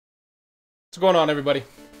What's going on, everybody?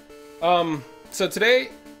 So today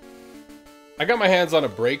I got my hands on a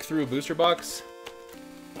breakthrough booster box,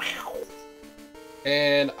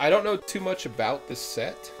 and I don't know too much about this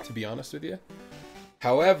set, to be honest with you.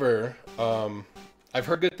 However, I've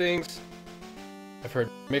heard good things, I've heard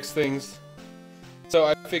mixed things, so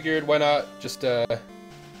I figured why not just put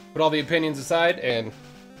all the opinions aside and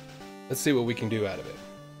let's see what we can do out of it.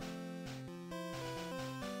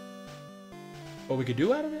 What we could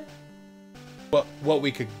do out of it? What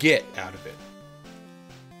we could get out of it.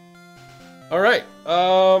 Alright,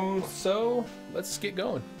 so let's get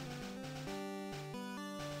going.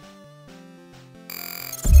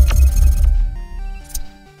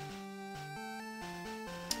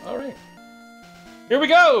 Alright, here we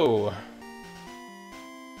go!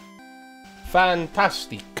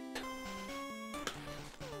 Fantastic.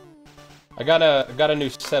 I got a new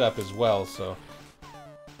setup as well, so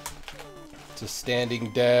it's a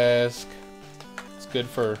standing desk. It's good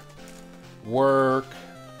for work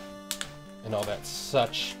and all that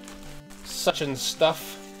such and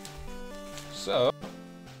stuff. So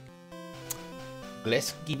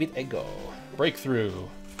let's give it a go. Breakthrough.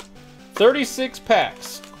 36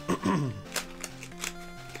 packs.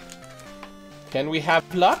 Can we have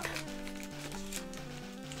luck?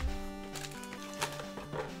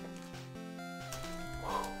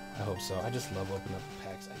 I hope so. I just love opening up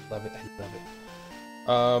packs. I love it. I love it.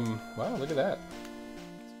 Wow, look at that.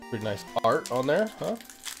 Pretty nice art on there, huh?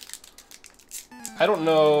 I don't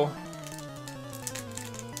know.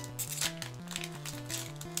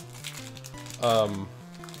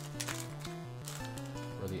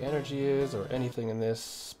 Where the energy is or anything in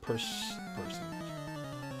this person.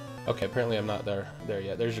 Okay, apparently I'm not there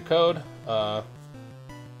yet. There's your code.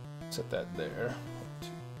 Set that there.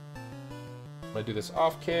 I'm gonna do this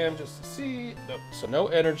off cam just to see. Nope. So no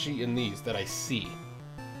energy in these that I see.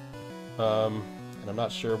 And I'm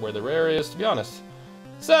not sure where the rare is, to be honest.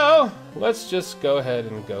 So let's just go ahead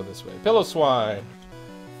and go this way. Pillow Swine,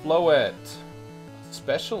 Floette,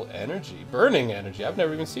 Special Energy, Burning Energy. I've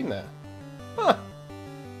never even seen that. Huh.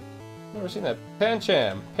 Never seen that.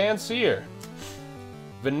 Pancham, Panseer,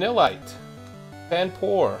 Vanillite,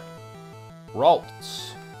 Panpour,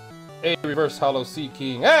 Ralts, a Reverse Hollow Sea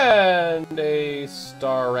King, and a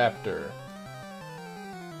Star Raptor.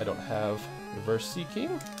 I don't have Reverse Sea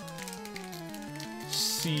King.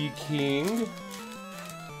 Sea King.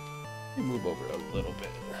 Let me move over a little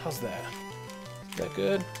bit. How's that? Is that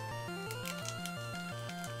good?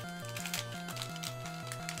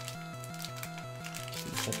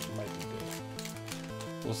 I think it might be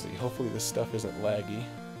good. We'll see. Hopefully this stuff isn't laggy.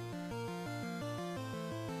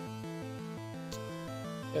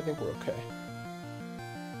 Yeah, I think we're okay.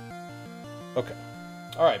 Okay.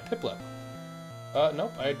 Alright, Piplup.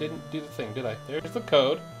 Nope, I didn't do the thing, did I? There's the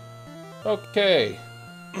code. Okay.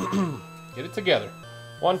 Get it together.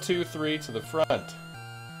 1, 2, 3 to the front.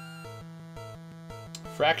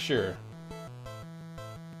 Fracture.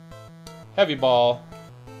 Heavy Ball.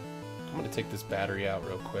 I'm gonna take this battery out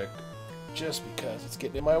real quick, just because it's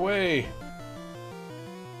getting in my way.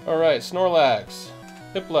 Alright, Snorlax.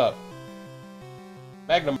 Piplup.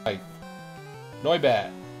 Magnemite. Noibat.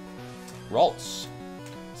 Ralts.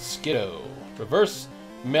 Skiddo. Reverse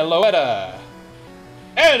Meloetta.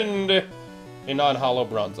 And a non-hollow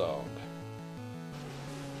Bronzong.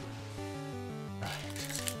 Right.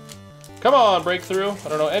 Come on, Breakthrough. I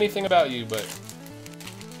don't know anything about you, but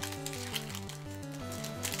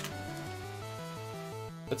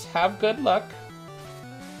let's have good luck.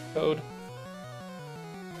 Code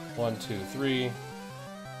 1, 2, 3.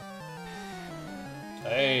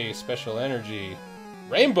 Hey, Special Energy.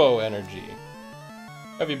 Rainbow Energy.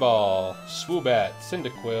 Heavy Ball. Swoobat.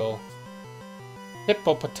 Cyndaquil.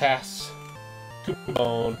 Hippopotas,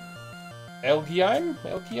 Cubone,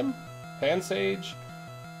 Elgiime, Pansage,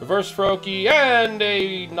 Reverse Froakie, and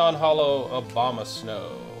a non-hollow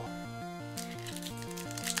Abomasnow.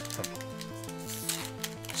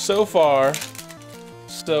 So far,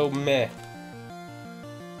 so meh.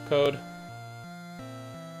 Code.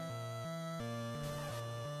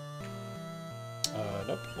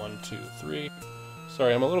 Nope. 1, 2, 3.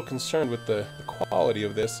 Sorry, I'm a little concerned with the quality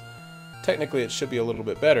of this. Technically, it should be a little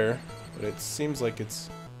bit better, but it seems like it's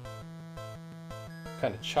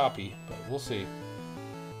kind of choppy, but we'll see.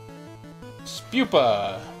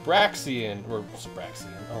 Spupa, Braxian,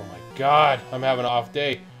 oh my god, I'm having an off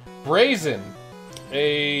day. Brazen,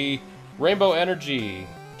 a Rainbow Energy,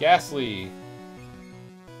 Ghastly,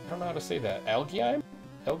 I don't know how to say that, Elgiime?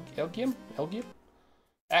 Elgium?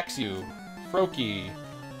 Axew, Froakie,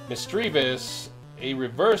 Misdreavus, a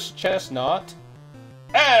Reverse Chestnut,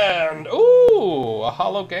 and, ooh, a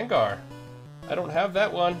Hollow Gengar. I don't have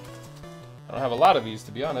that one. I don't have a lot of these,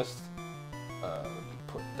 to be honest. Let me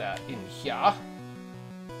put that in here.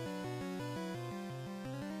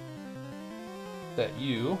 That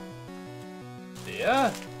you.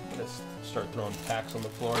 Yeah. I'm gonna start throwing packs on the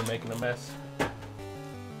floor and making a mess.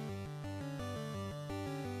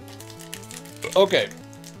 Okay.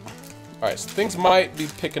 Alright, so things might be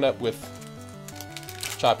picking up with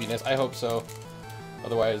choppiness. I hope so.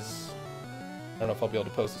 Otherwise, I don't know if I'll be able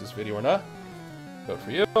to post this video or not. Code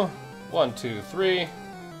for you. 1, 2, 3.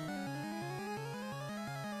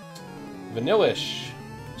 Vanillish.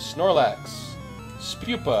 Snorlax.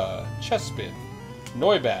 Spupa. Chespin.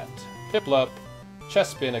 Noibat. Piplup.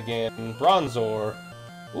 Chespin again. Bronzor.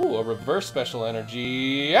 Ooh, a reverse special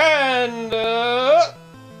energy. And there's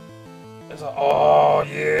a, oh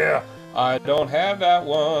yeah! I don't have that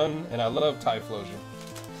one. And I love Typhlosion.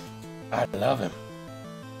 I love him.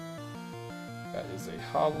 That is a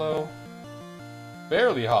hollow.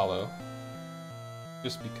 Barely hollow.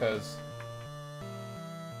 Just because. I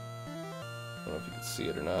don't know if you can see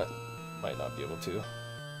it or not. Might not be able to.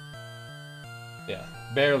 Yeah,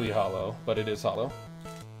 barely hollow, but it is hollow.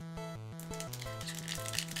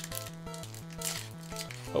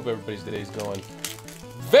 Hope everybody's day's going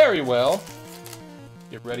very well.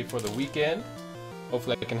 Get ready for the weekend.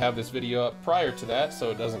 Hopefully I can have this video up prior to that so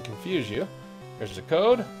it doesn't confuse you. Here's the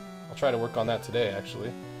code. I'll try to work on that today,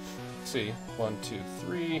 actually. Let's see. 1, 2,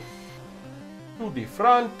 3. Tutti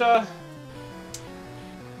fronta.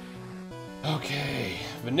 Okay.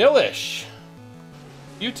 Vanillish.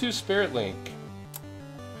 U2 Spirit Link.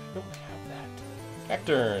 I don't have that.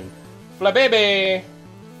 Cacturn. Flabebe.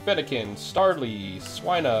 Fennekin. Starly.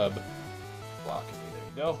 Swinub. Block.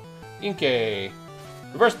 There you go. Inkay.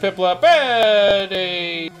 Reverse Piplup. And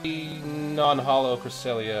a non-hollow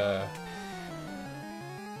Cresselia.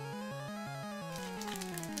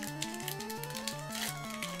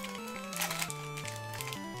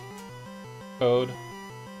 Code.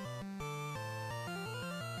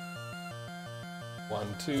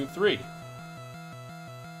 1, 2, 3.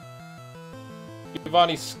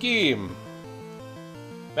 Giovanni Scheme.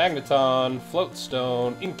 Magneton.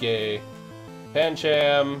 Floatstone. Inkay.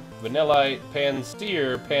 Pancham. Vanillite.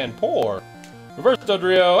 Panseer. Panpour. Reverse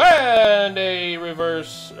Dodrio. And a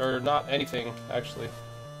reverse. Or not anything, actually.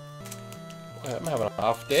 Boy, I'm having an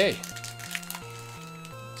off day.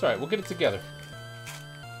 It's alright, we'll get it together.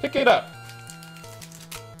 Pick it up.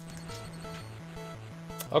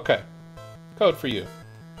 Okay. Code for you.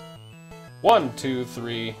 1, 2,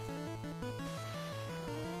 3.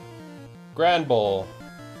 Grand Bowl.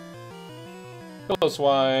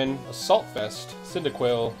 Pillow-Swine. Assault Vest.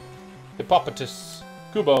 Cyndaquil. Hippopotas.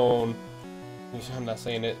 Cubone. I'm not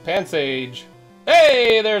saying it. Pansage.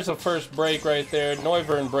 Hey, there's the first break right there.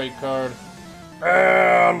 Noivern break card.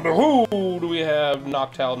 And who do we have?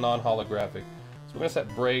 Noctowl non-holographic. So we're gonna set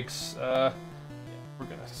breaks. Yeah, we're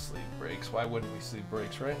gonna sleeve breaks. Why wouldn't we sleeve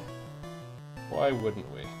breaks, right? Why wouldn't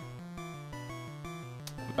we?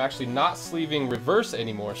 I'm actually not sleeving reverse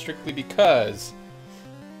anymore, strictly because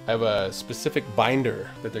I have a specific binder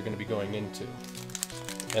that they're going to be going into.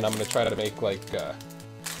 And I'm going to try to make, like, I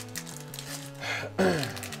don't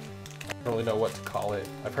really know what to call it.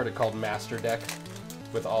 I've heard it called Master Deck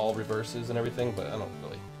with all reverses and everything, but I don't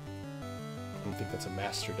think that's a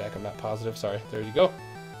Master Deck. I'm not positive. Sorry. There you go.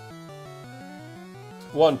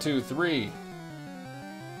 1, 2, 3.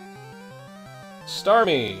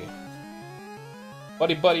 Starmie.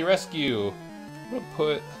 Buddy Buddy Rescue. I'm gonna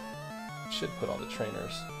put... should put all the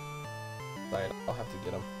trainers. Right, I'll have to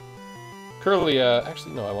get them. Curlia.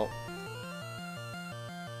 Actually, no, I won't.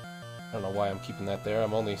 I don't know why I'm keeping that there.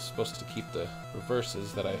 I'm only supposed to keep the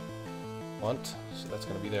reverses that I want. So that's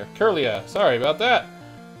gonna be there. Curlia. Sorry about that.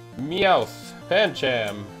 Meowth.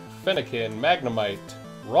 Pancham. Fennekin. Magnemite.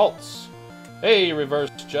 Ralts. Hey, Reverse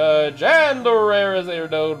Judge. And the rare is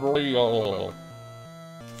Aerodode.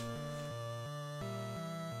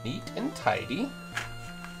 Neat and tidy.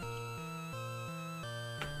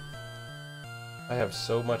 I have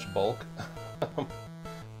so much bulk. I'm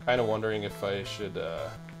kind of wondering if I should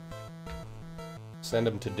send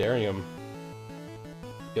them to Darium.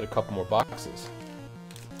 Get a couple more boxes.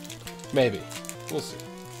 Maybe. We'll see.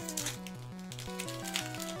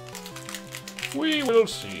 We will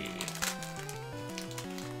see.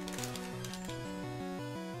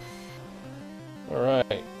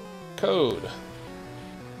 Alright. Code.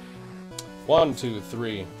 1, 2,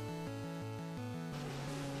 3.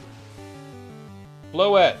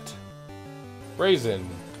 Bloette. Raisin.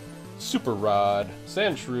 Super Rod.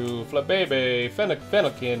 Sandshrew. Flabebe.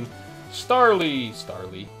 Fennekin. Starly.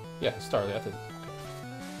 Yeah, Starly. I think. Okay.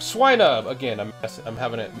 Swinub! Again, I'm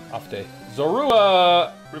having an off day.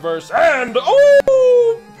 Zorua! Reverse and...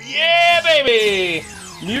 Oh! Yeah, baby!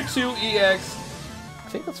 Mewtwo EX. I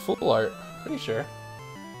think that's full art. Pretty sure.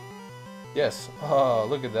 Yes. Oh,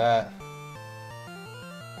 look at that.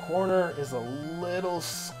 Corner is a little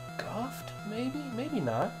scuffed, maybe? Maybe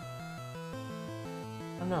not.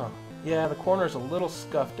 I don't know. Yeah, the corner is a little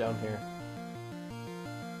scuffed down here.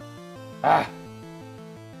 Ah!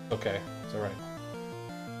 Okay, it's alright.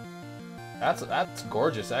 That's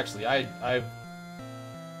gorgeous, actually. I've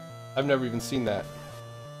never even seen that.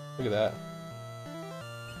 Look at that.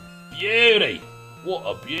 Beauty! What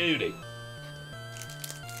a beauty!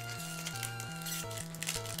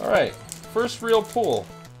 Alright, first real pull.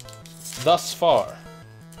 Thus far.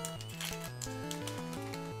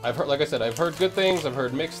 I've heard, like I said, I've heard good things, I've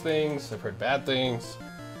heard mixed things, I've heard bad things.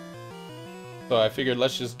 So I figured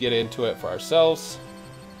let's just get into it for ourselves.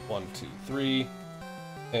 1, 2, 3.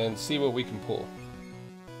 And see what we can pull.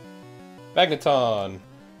 Magneton.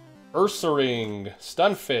 Ursaring.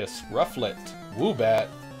 Stunfisk. Rufflet. Woobat.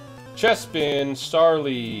 Chespin.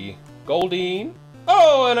 Starly. Goldeen.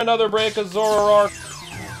 Oh, and another break of Zoroark.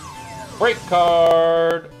 Break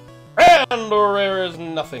card. And the rare is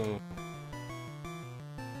nothing.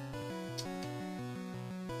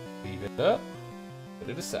 Leave it up. Put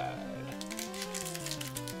it aside.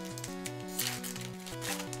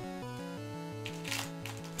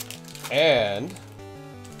 And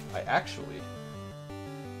I actually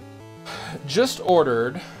just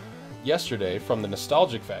ordered yesterday from the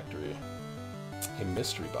Nostalgic Factory a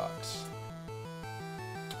mystery box.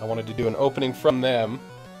 I wanted to do an opening from them,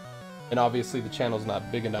 and obviously the channel's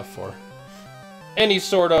not big enough for any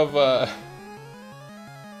sort of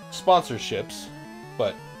sponsorships,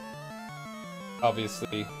 but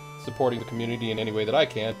obviously supporting the community in any way that I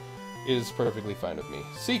can is perfectly fine with me.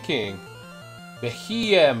 Seeking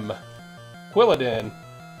Behem. Quilladin.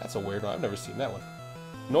 That's a weird one. I've never seen that one.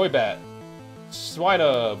 Noibat.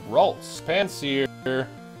 Swinub. Ralts. Panseer.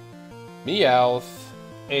 Meowth.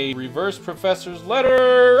 A reverse professor's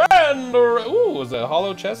letter. And a... Ooh, it was a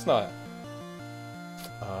hollow chestnut.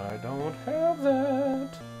 I don't have that.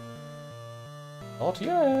 Not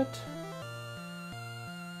yet.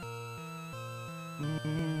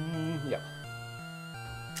 Yeah.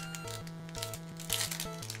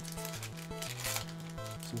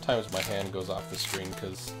 Sometimes my hand goes off the screen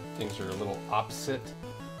because things are a little opposite.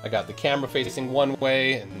 I got the camera facing one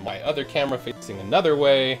way and my other camera facing another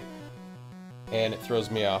way, and it throws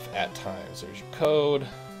me off at times. There's your code.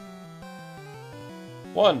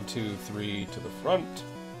 1, 2, 3 to the front.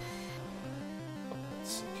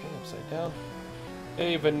 That's okay, upside down.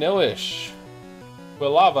 A Vanillish.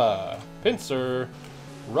 Quilava. Pinsir.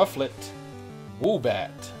 Rufflet.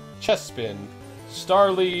 Woobat. Chespin.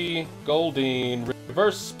 Starly. Goldeen.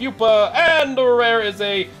 Reverse Spupa, and the rare is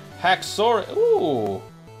a Haxor. Ooh,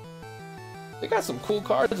 they got some cool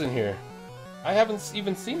cards in here. I haven't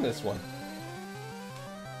even seen this one.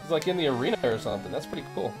 It's like in the arena or something. That's pretty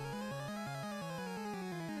cool.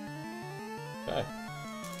 Okay,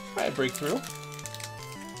 try a breakthrough.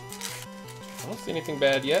 I don't see anything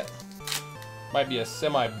bad yet. Might be a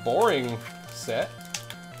semi-boring set,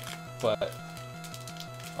 but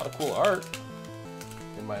a lot of cool art,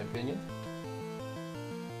 in my opinion.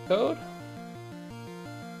 Code.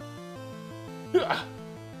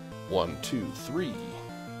 1, 2, 3.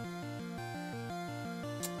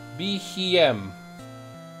 Behem.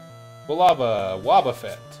 Quilava.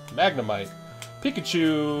 Wobbuffet. Magnemite.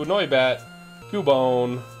 Pikachu. Noibat.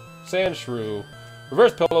 Cubone. Sandshrew.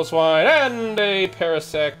 Reverse Pillow-Swine. And a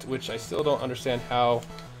Parasect, which I still don't understand how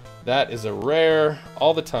that is a rare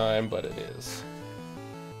all the time, but it is.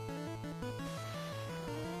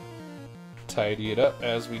 Tidy it up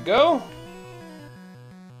as we go.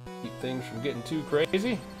 Keep things from getting too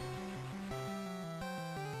crazy.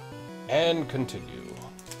 And continue.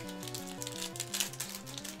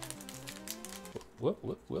 Whoop,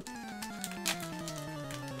 whoop, whoop.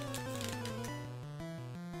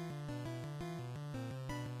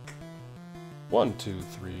 One, two,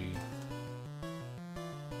 three.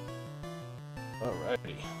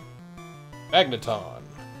 Alrighty. Magneton.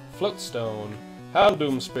 Floatstone.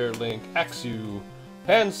 Houndoom Spirit Link, Axew,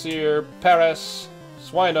 Panseer, Paras,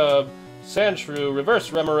 Swinub, Sandshrew, Reverse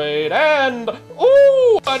Remoraid, and...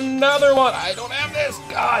 Ooh! Another one! I don't have this!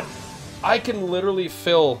 God! I can literally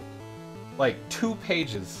fill, like, 2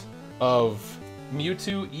 pages of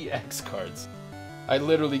Mewtwo EX cards. I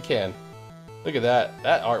literally can. Look at that.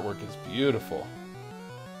 That artwork is beautiful.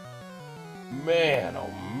 Man,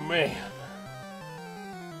 oh man.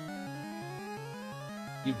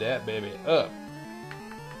 Keep that baby up.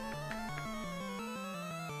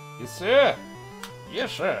 Yes, sir.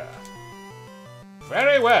 Yes, sir.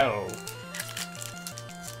 Very well.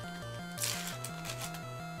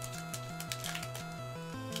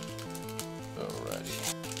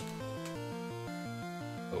 Alrighty.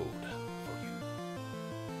 Ode for you.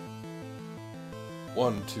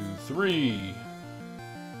 1, 2, 3.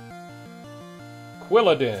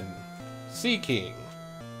 Quilladin. Sea King.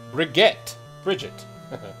 Bridget.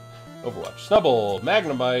 Overwatch. Snubble.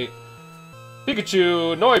 Magnemite.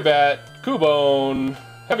 Pikachu. Noibat. Cubone.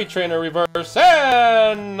 Heavy Trainer Reverse.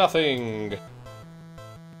 And nothing.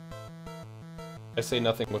 I say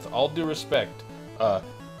nothing with all due respect.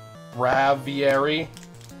 Braviary.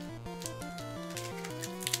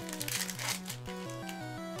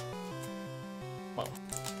 Well,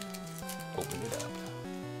 open it up.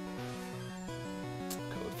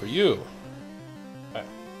 Code for you. Right.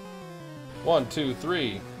 1, 2,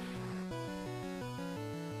 3.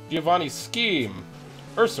 Giovanni's Scheme.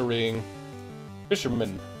 Ursaring.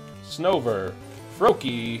 Fisherman. Snover.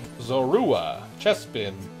 Froakie. Zorua.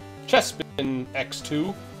 Chespin. Chespin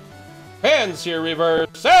X2. Pansear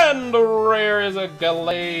Reverse. And rare is a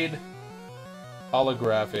Gallade.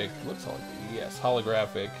 Holographic. Looks like, yes,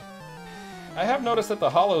 holographic. I have noticed that the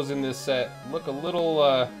holos in this set look a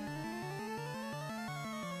little,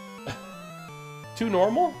 too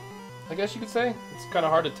normal, I guess you could say. It's kind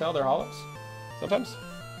of hard to tell they're holos sometimes.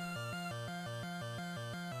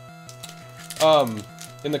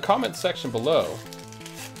 In the comment section below,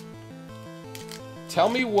 tell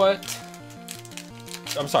me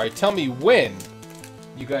tell me when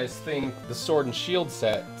you guys think the Sword and Shield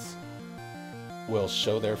sets will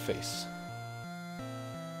show their face.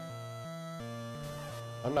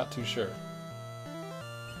 I'm not too sure,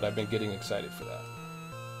 but I've been getting excited for that.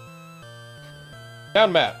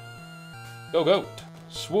 Town map. Go-Goat.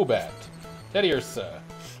 Swoobat. Teddiursa.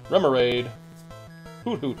 Remoraid.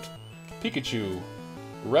 Hoot-Hoot. Pikachu.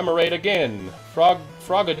 Remoraid again.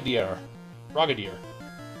 Frogadier.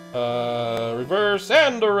 Reverse,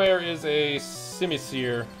 and the rare is a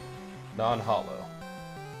Simisear non-holo.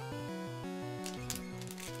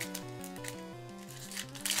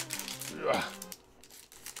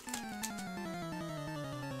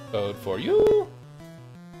 Code for you.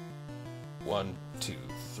 1, 2,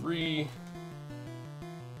 3.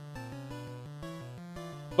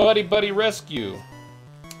 Buddy Rescue.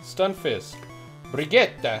 Stunfisk.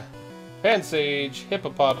 Brigitte. Pansage.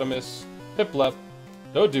 Hippopotamus. Piplup.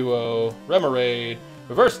 Doduo. Remoraid.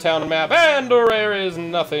 Reverse town map. And a rare is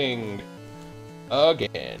nothing.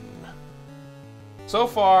 Again. So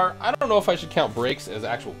far, I don't know if I should count breaks as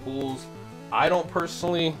actual pulls. I don't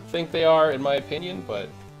personally think they are, in my opinion, but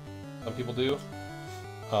some people do.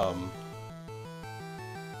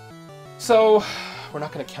 So, we're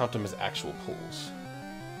not going to count them as actual pulls.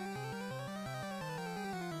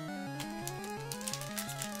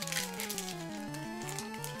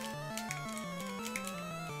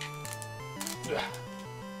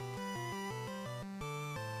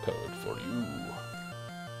 Code for you.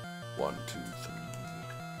 1, 2, 3.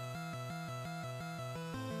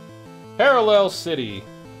 Parallel City.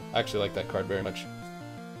 I actually like that card very much.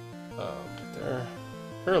 There.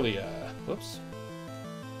 Hurlia. Whoops.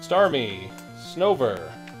 Starmie.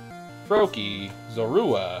 Snover. Froakie.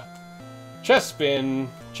 Zorua. Chespin.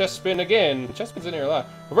 Chespin again. Chespin's in here a lot.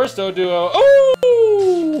 Reverse Doduo.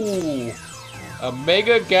 Ooh! A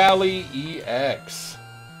Mega Galley EX.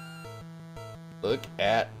 Look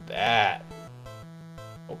at that.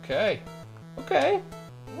 Okay. Okay.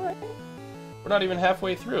 Alright. We're not even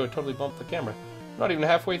halfway through. I totally bumped the camera. We're not even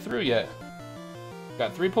halfway through yet.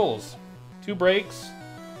 Got 3 pulls. 2 breaks.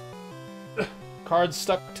 Cards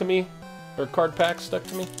stuck to me. Or card packs stuck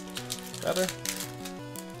to me, rather.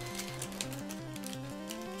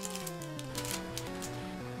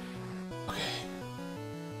 Okay.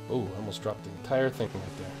 Oh, I almost dropped the entire thing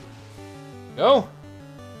right there. Go.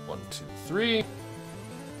 1, 2, 3.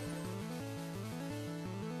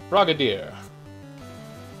 Frogadier.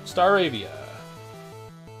 Staravia.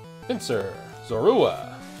 Pinsir.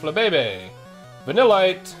 Zorua. Flabebe.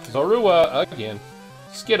 Vanillite. Zorua again.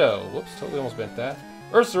 Skiddo. Whoops, totally almost bent that.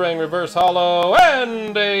 Ursaring Reverse Holo.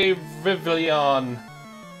 And a Vivillon.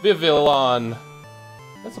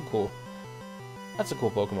 That's a cool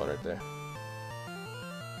Pokemon right there.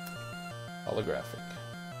 Holographic.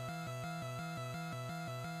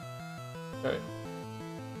 Alright.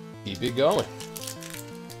 Keep it going.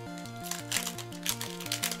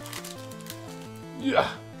 Yeah.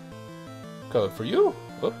 Code for you.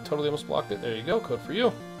 Whoop, totally almost blocked it. There you go. Code for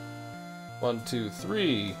you. 1, 2,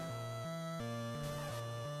 3.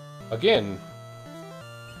 Again.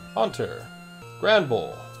 Haunter.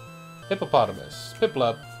 Granbull. Hippopotamus.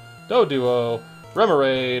 Piplup. Doduo,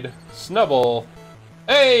 Remoraid, Snubble,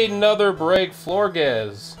 another break,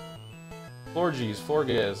 Florges.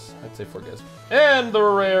 Florges. I'd say Florges. And the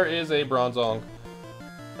rare is a Bronzong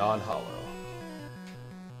non-hollow.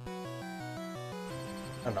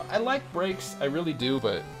 I don't know. I like breaks, I really do,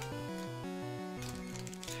 but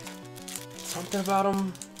something about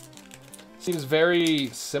them seems very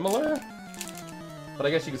similar. But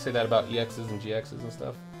I guess you could say that about EXs and GXs and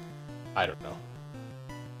stuff. I don't know.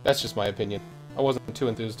 That's just my opinion. I wasn't too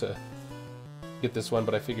enthused to get this one,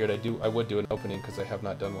 but I figured I would do an opening because I have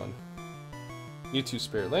not done one. Mewtwo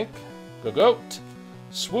Spirit Link, Gogoat,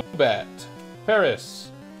 Swoobat, Paris,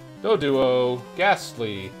 Doduo,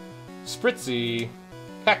 Ghastly, Spritzy,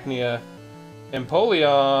 Cacnea,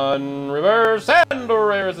 Empoleon, Reverse, and a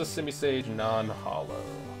rare is a Simisage non-hollow.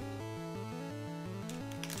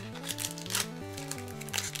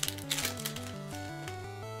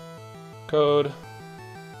 Code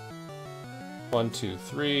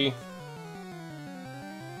 123.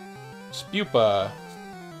 Spupa,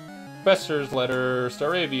 Professor's Letter,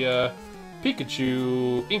 Staravia,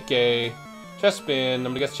 Pikachu, Inkay, Chespin, I'm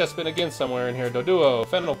gonna guess Chespin again somewhere in here, Doduo,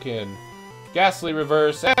 Fennekin, Ghastly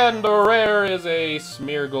Reverse, and the rare is a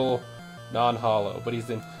Smeargle non-hollow, but he's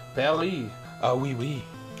in Paris, ah oui oui.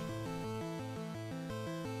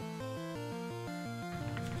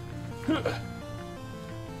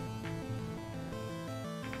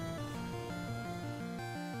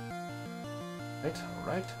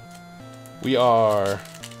 Alright. We are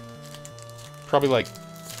probably like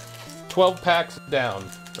 12 packs down,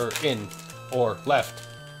 or in, or left,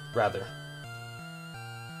 rather.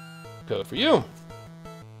 Code for you.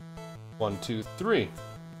 1, 2, 3.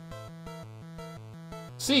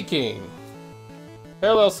 Seeking.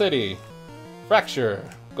 Parallel City. Fracture.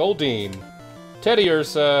 Goldeen. Teddy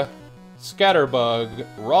Ursa. Scatterbug.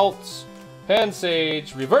 Ralts.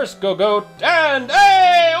 Pansage. Reverse Gogoat. And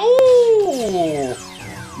a ooh!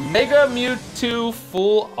 Mega Mewtwo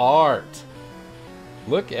Full Art.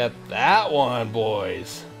 Look at that one,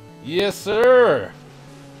 boys. Yes, sir.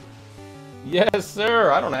 Yes,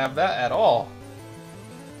 sir. I don't have that at all.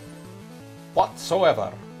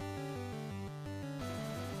 Whatsoever.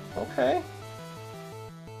 Okay.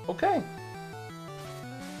 Okay.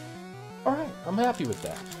 Alright, I'm happy with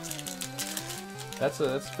that. That's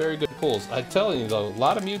very good pulls. I tell you though, a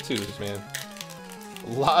lot of Mewtwo's, man.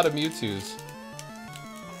 A lot of Mewtwo's.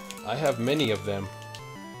 I have many of them.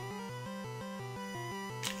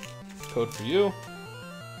 Code for you.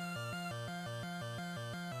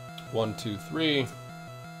 1, 2, 3.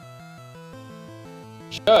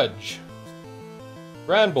 Judge.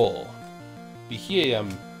 Granbull.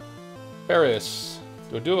 Behem. Paris.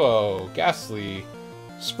 Doduo. Ghastly.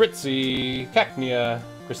 Spritzy. Cacnea.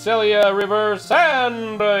 Cresselia Reverse.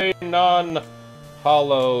 And a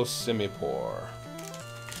non-hollow Simipour.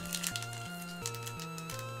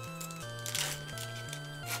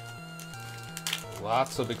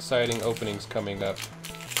 Lots of exciting openings coming up.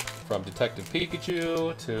 From Detective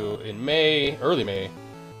Pikachu to in May, early May.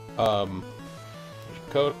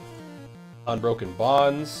 Code Unbroken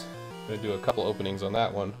Bonds. I'm gonna do a couple openings on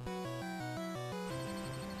that one.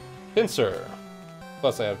 Pinsir.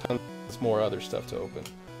 Plus I have tons more other stuff to open.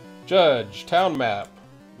 Judge, Town Map,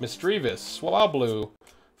 Misdreavus, Swablu,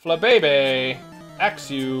 Flabebe,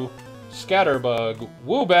 Axew, Scatterbug,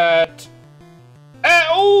 Woobat, and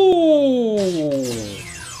ooh!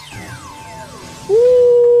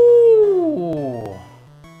 Ooh!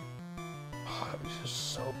 Oh, it was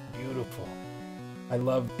just so beautiful. I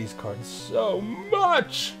love these cards so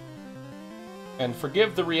much! And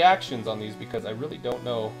forgive the reactions on these because I really don't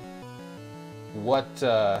know what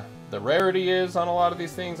the rarity is on a lot of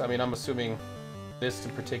these things. I mean, I'm assuming this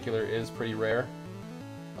in particular is pretty rare.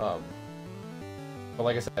 But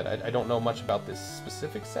like I said, I don't know much about this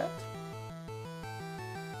specific set.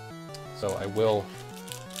 So I will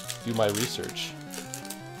do my research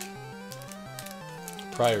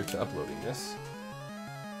prior to uploading this.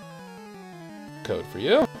 Code for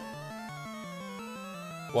you.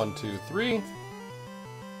 1, 2, 3.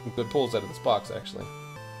 Good pulls out of this box, actually.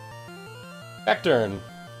 Cacturn.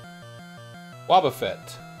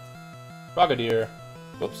 Wobbuffet. Frogadier.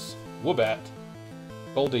 Whoops. Woobat.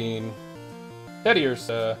 Goldeen. Teddy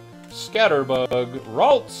Ursa. Scatterbug.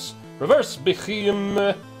 Ralts. Reverse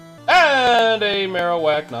Behem. And a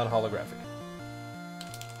Marowak non-holographic.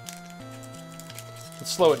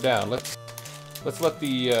 Let's slow it down. Let's let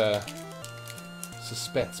the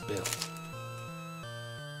suspense build.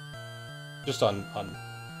 Just on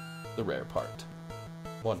the rare part.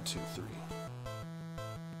 1, 2, 3.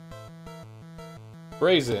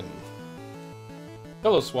 Brazen.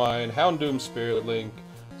 Pillow Swine, Houndoom Spirit Link,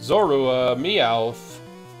 Zorua, Meowth,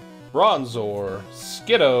 Bronzor,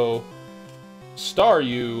 Skiddo,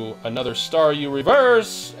 Staryu, another Staryu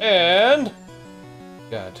reverse, and...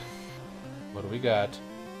 God. What do we got?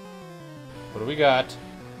 What do we got?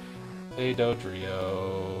 A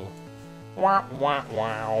Dodrio. Wow, wow,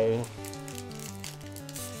 wow.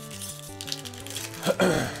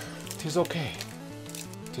 'Tis okay.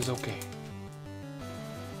 'Tis okay.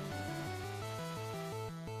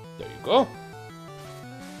 There you go.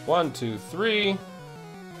 1, 2, 3.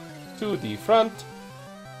 To the front.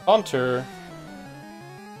 Haunter.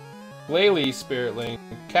 Glalie, Spirit Link,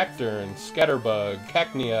 Cacturne, Scatterbug,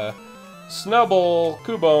 Cacnea, Snubbull,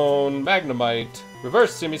 Cubone, Magnemite,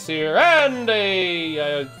 Reverse Simisear, and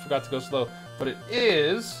I forgot to go slow, but it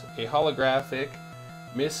is a holographic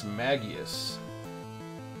Miss Magius.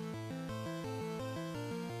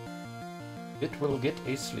 It will get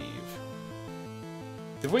a sleeve.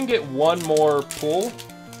 If we can get one more pull,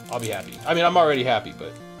 I'll be happy. I mean, I'm already happy,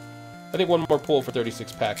 but I think one more pull for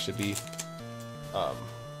 36 packs should be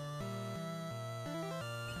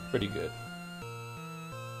pretty good.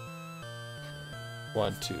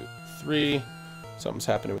 1, 2, 3. Something's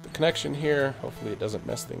happening with the connection here. Hopefully it doesn't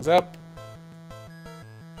mess things up.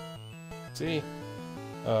 Let's see.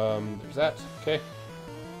 There's that. Okay.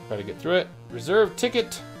 Try to get through it. Reserve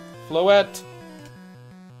ticket. Floette.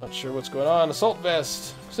 Not sure what's going on. Assault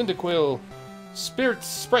Vest. Cyndaquil.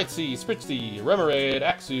 Spritzy, Remoraid,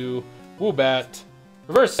 Axew, Woobat,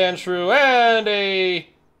 Reverse Sandshrew, and a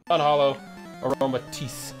non-hollow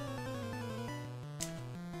Aromatisse.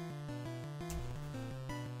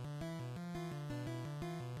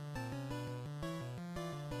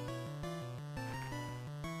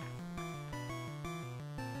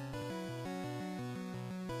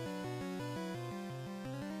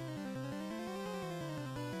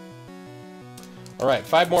 All right,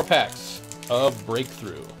 5 more packs of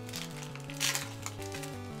Breakthrough.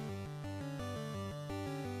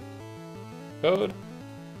 Code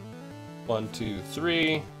 1, 2,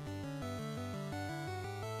 3.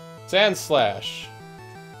 Sandslash,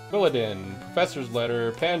 Quilladin, Professor's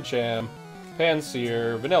Letter, Pancham,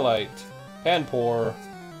 Panseer, Vanillite, Panpour,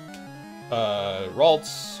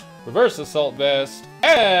 Ralts, Reverse Assault Vest,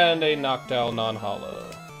 and a Noctowl non-hollow.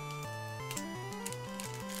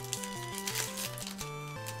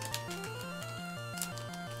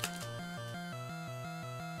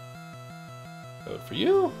 Code for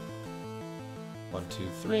you. 1, 2,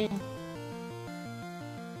 3.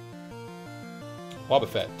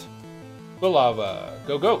 Wobbuffet, Quilava,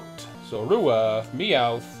 Gogoat, Zorua,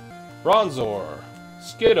 Meowth, Bronzor,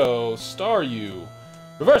 Skiddo, Staryu,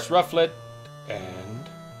 Reverse Rufflet, and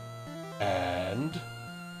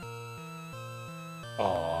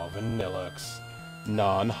oh, Vanillux,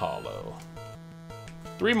 non-hollow.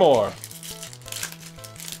 3 more.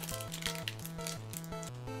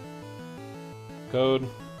 Code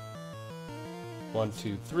 1,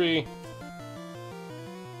 2, 3.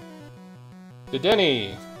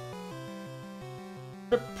 Dedenne,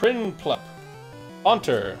 Prinplup,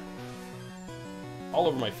 Haunter, all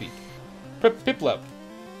over my feet. Piplup,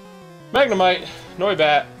 Magnemite,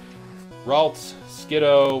 Noibat, Ralts,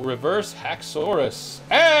 Skiddo, Reverse Haxorus,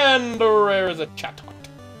 and a rare as a Chatot.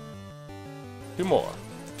 2 more.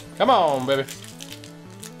 Come on, baby.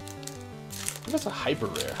 That's a hyper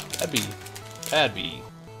rare. That'd be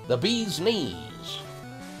the bee's knees.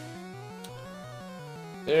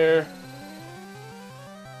 There.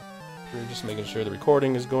 We're just making sure the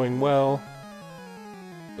recording is going well.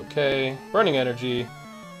 Okay. Burning Energy,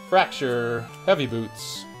 Fracture, Heavy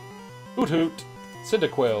Boots, Hoot Hoot,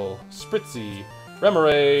 Cyndaquil, Spritzy,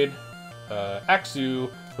 Remoraid, Axew,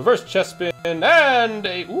 Reverse Chespin, and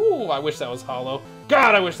a... Ooh, I wish that was hollow.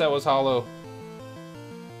 God, I wish that was hollow.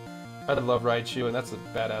 I love Raichu, and that's a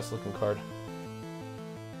badass looking card.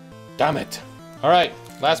 Damn it. Alright,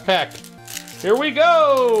 last pack. Here we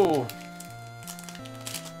go!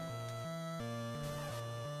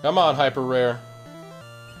 Come on, hyper rare.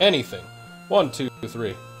 Anything. 1, 2,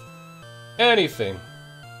 3. Anything.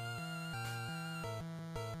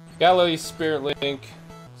 Glalie, Spirit Link,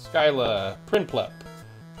 Skyla, Prinplup,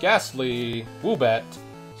 Ghastly, Woobat,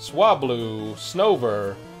 Swablu,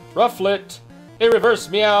 Snover, Rufflet, a Reverse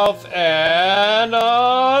Meowth, and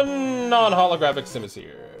a non-holographic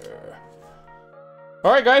Simisear.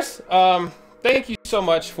 Alright guys, thank you so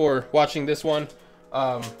much for watching this one.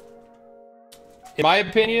 In my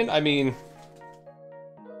opinion, I mean,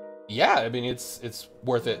 yeah, I mean, it's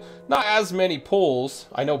worth it. Not as many pulls.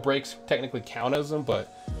 I know breaks technically count as them,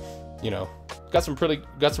 but you know, got some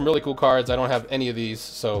really cool cards. I don't have any of these,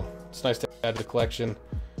 so it's nice to add to the collection.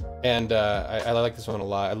 And I like this one a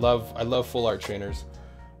lot. I love full art trainers.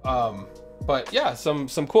 But yeah, some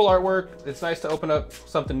cool artwork. It's nice to open up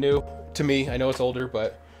something new to me. I know it's older,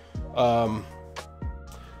 but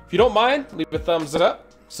if you don't mind, leave a thumbs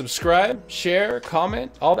up, subscribe, share,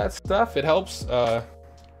 comment, all that stuff. It helps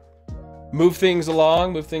move things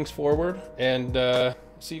along, move things forward, and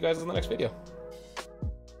see you guys in the next video.